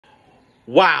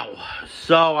Wow.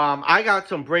 So, I got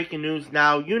some breaking news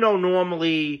now. You know,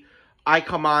 normally I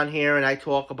come on here and I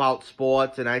talk about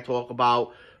sports and I talk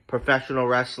about professional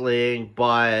wrestling,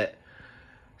 but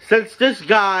since this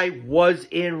guy was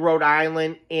in Rhode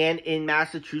Island and in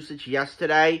Massachusetts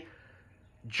yesterday,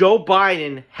 Joe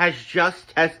Biden has just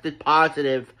tested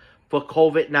positive for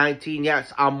COVID-19.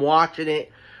 Yes, I'm watching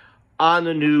it on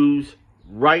the news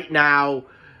right now.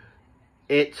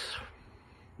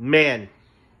 Man,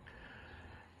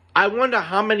 I wonder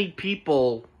how many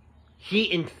people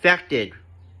he infected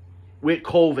with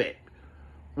COVID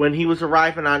when he was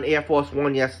arriving on Air Force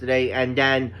One yesterday and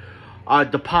then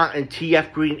departing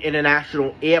T.F. Green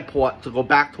International Airport to go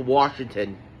back to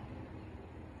Washington.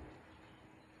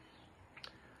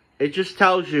 It just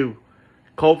tells you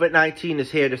COVID-19 is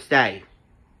here to stay.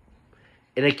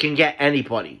 And it can get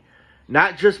anybody.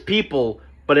 Not just people,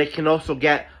 but it can also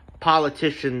get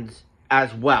politicians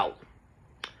as well.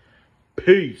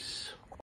 Peace.